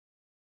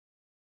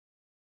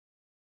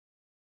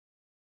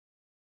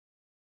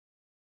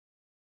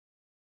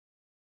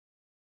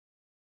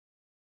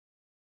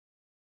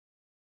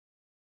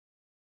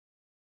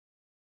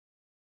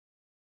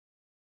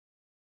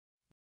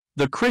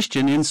The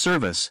Christian in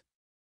Service.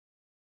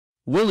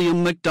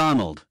 William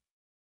MacDonald.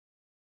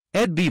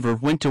 Ed Beaver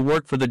went to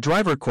work for the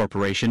Driver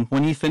Corporation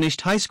when he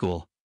finished high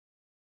school.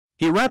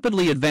 He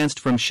rapidly advanced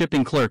from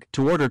shipping clerk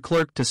to order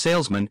clerk to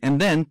salesman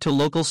and then to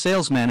local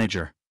sales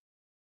manager.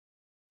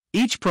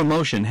 Each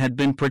promotion had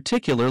been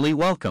particularly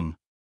welcome.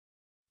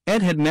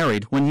 Ed had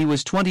married when he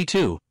was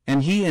 22,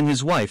 and he and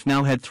his wife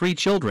now had 3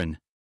 children.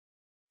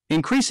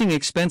 Increasing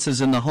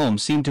expenses in the home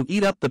seemed to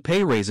eat up the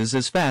pay raises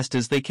as fast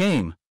as they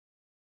came.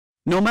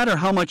 No matter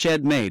how much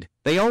Ed made,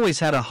 they always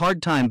had a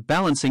hard time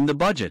balancing the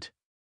budget.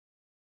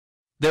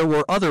 There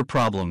were other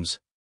problems.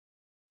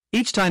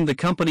 Each time the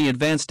company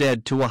advanced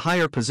Ed to a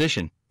higher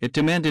position, it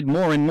demanded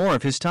more and more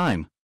of his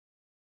time.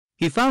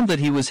 He found that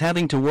he was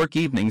having to work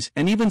evenings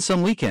and even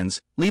some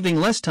weekends, leaving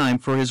less time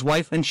for his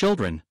wife and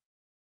children.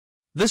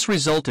 This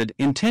resulted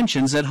in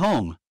tensions at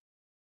home.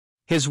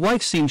 His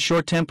wife seemed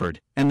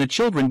short-tempered, and the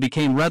children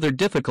became rather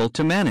difficult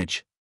to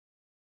manage.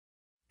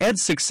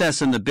 Ed's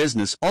success in the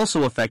business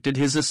also affected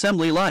his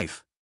assembly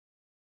life.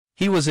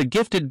 He was a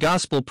gifted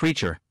gospel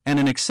preacher and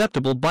an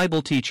acceptable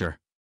Bible teacher.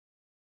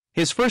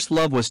 His first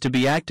love was to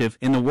be active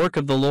in the work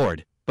of the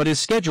Lord, but his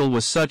schedule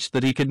was such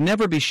that he could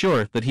never be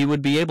sure that he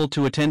would be able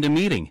to attend a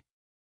meeting.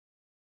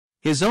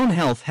 His own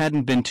health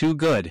hadn't been too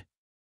good.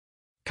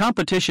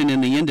 Competition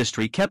in the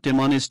industry kept him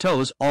on his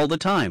toes all the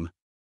time.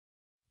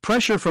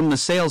 Pressure from the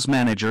sales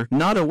manager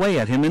gnawed away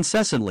at him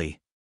incessantly.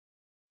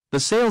 The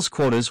sales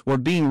quotas were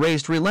being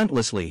raised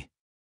relentlessly.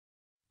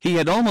 He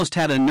had almost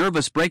had a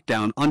nervous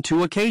breakdown on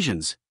 2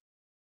 occasions.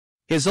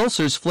 His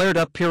ulcers flared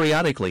up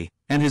periodically,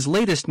 and his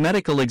latest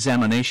medical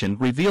examination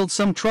revealed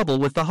some trouble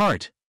with the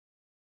heart.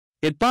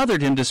 It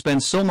bothered him to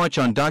spend so much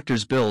on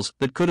doctor's bills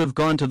that could have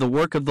gone to the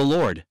work of the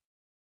Lord.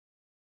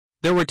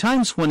 There were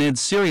times when Ed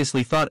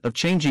seriously thought of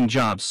changing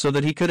jobs so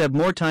that he could have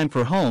more time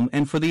for home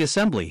and for the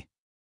assembly.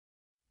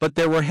 But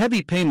there were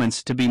heavy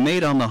payments to be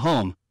made on the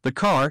home, the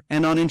car,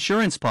 and on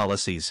insurance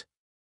policies.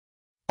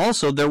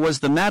 Also, there was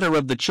the matter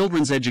of the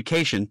children's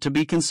education to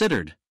be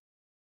considered.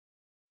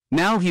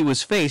 Now he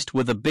was faced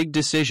with a big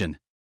decision.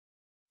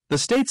 The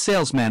state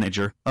sales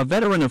manager, a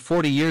veteran of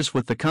 40 years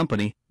with the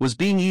company, was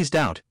being eased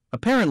out.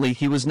 Apparently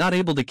he was not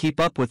able to keep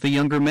up with the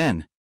younger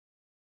men.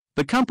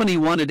 The company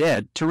wanted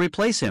Ed to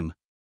replace him.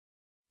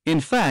 In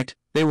fact,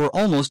 they were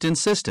almost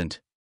insistent.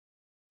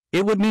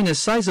 It would mean a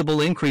sizable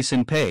increase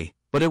in pay,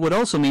 but it would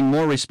also mean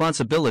more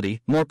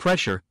responsibility, more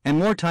pressure, and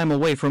more time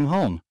away from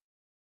home.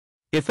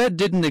 If Ed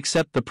didn't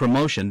accept the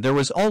promotion, there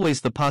was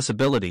always the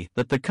possibility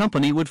that the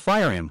company would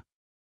fire him.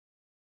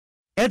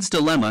 Ed's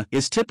dilemma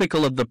is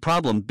typical of the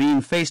problem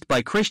being faced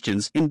by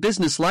Christians in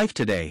business life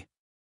today.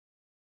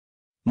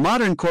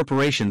 Modern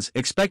corporations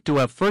expect to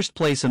have first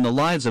place in the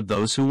lives of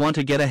those who want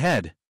to get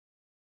ahead.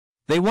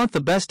 They want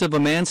the best of a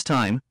man's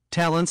time,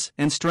 talents,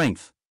 and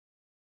strength.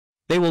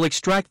 They will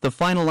extract the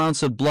final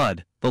ounce of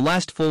blood, the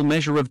last full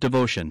measure of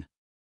devotion.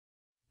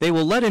 They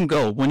will let him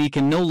go when he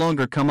can no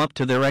longer come up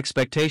to their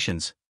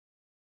expectations.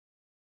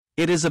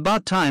 It is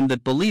about time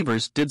that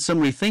believers did some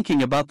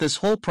rethinking about this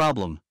whole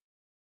problem.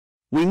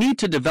 We need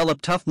to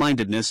develop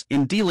tough-mindedness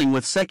in dealing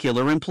with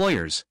secular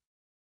employers.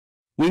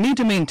 We need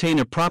to maintain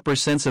a proper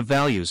sense of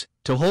values,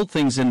 to hold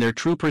things in their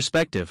true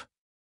perspective.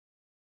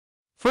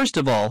 First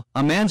of all,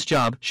 a man's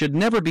job should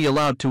never be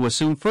allowed to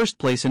assume first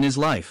place in his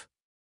life.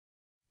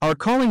 Our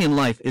calling in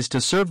life is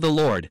to serve the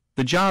Lord.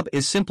 The job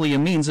is simply a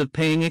means of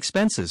paying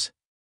expenses.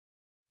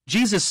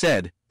 Jesus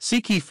said,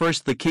 "Seek ye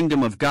first the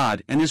kingdom of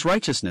God and his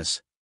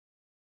righteousness."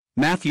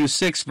 Matthew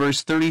 6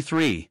 verse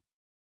 33.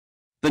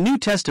 The New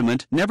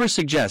Testament never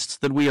suggests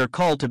that we are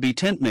called to be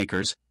tent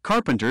makers,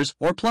 carpenters,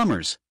 or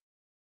plumbers.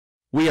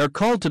 We are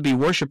called to be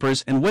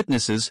worshipers and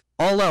witnesses.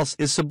 All else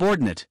is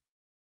subordinate.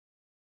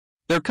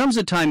 There comes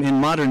a time in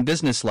modern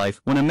business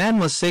life when a man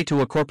must say to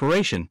a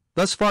corporation,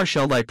 "Thus far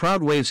shall thy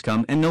proud waves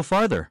come and no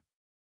farther."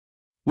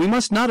 We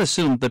must not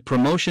assume that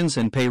promotions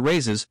and pay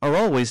raises are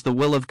always the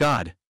will of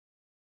God.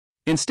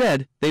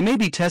 Instead, they may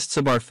be tests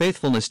of our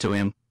faithfulness to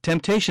Him,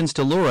 temptations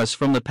to lure us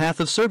from the path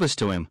of service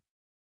to Him.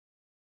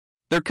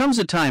 There comes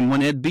a time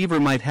when Ed Beaver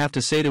might have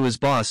to say to his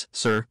boss,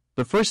 "Sir,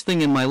 the first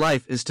thing in my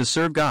life is to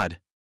serve God.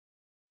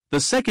 The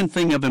second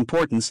thing of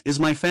importance is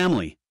my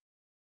family.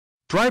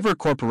 Driver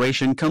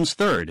Corporation comes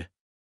third.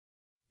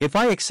 If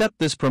I accept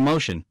this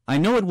promotion, I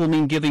know it will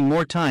mean giving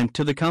more time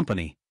to the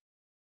company.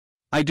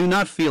 I do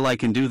not feel I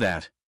can do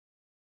that.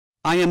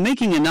 I am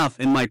making enough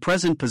in my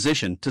present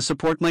position to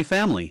support my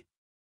family.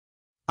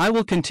 I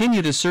will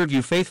continue to serve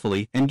you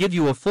faithfully and give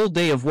you a full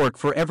day of work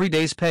for every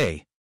day's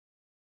pay.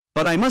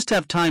 But I must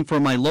have time for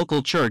my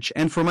local church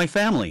and for my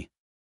family."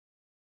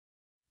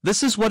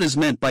 This is what is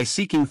meant by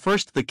seeking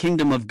first the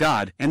kingdom of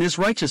God and His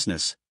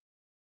righteousness.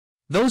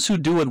 Those who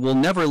do it will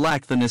never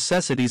lack the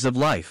necessities of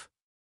life.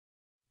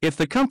 If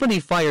the company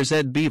fires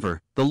Ed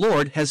Beaver, the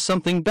Lord has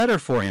something better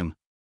for him.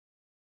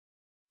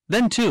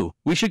 Then too,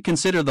 we should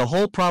consider the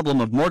whole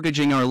problem of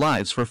mortgaging our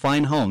lives for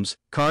fine homes,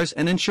 cars,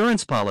 and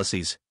insurance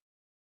policies.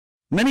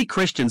 Many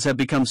Christians have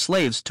become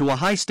slaves to a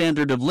high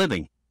standard of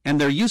living, and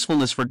their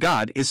usefulness for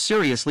God is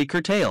seriously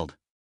curtailed.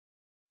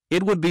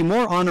 It would be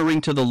more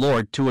honoring to the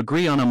Lord to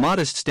agree on a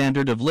modest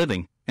standard of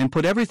living, and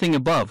put everything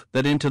above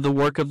that into the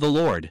work of the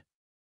Lord.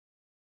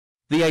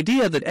 The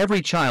idea that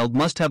every child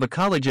must have a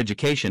college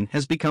education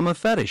has become a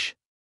fetish.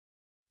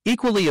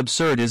 Equally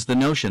absurd is the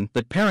notion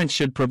that parents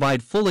should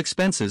provide full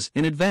expenses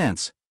in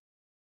advance.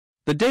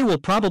 The day will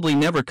probably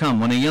never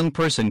come when a young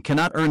person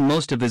cannot earn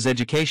most of his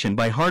education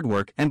by hard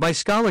work and by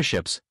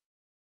scholarships.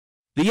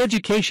 The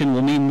education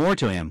will mean more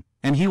to him,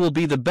 and he will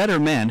be the better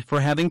man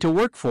for having to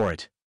work for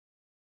it.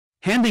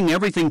 Handing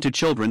everything to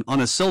children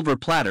on a silver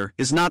platter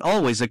is not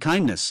always a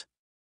kindness.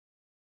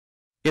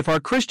 If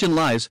our Christian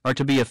lives are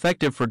to be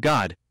effective for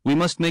God, we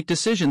must make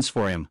decisions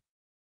for Him.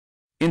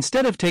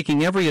 Instead of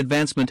taking every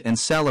advancement and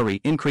salary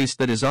increase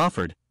that is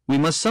offered, we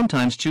must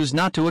sometimes choose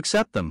not to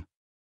accept them.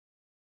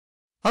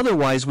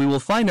 Otherwise, we will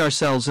find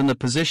ourselves in the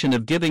position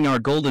of giving our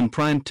golden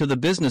prime to the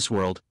business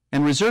world,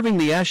 and reserving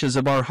the ashes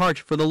of our heart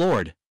for the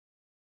Lord.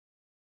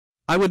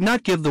 I would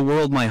not give the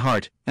world my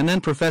heart, and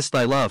then profess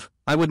thy love.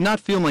 I would not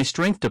feel my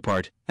strength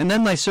depart, and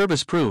then thy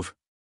service prove.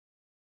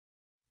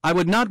 I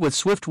would not with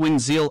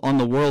swift-winged zeal on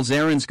the world's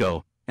errands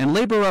go, and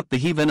labor up the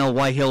heaven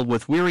ly hill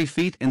with weary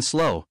feet and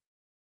slow.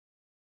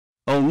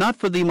 Oh, not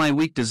for thee my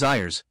weak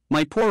desires,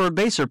 my poorer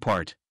baser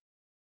part.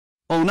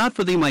 Oh, not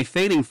for thee my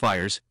fading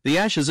fires, the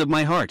ashes of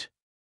my heart.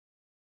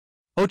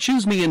 Oh,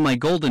 choose me in my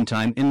golden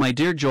time, in my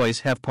dear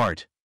joys have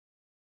part.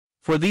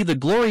 For thee the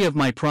glory of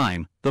my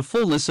prime, the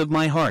fullness of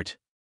my heart.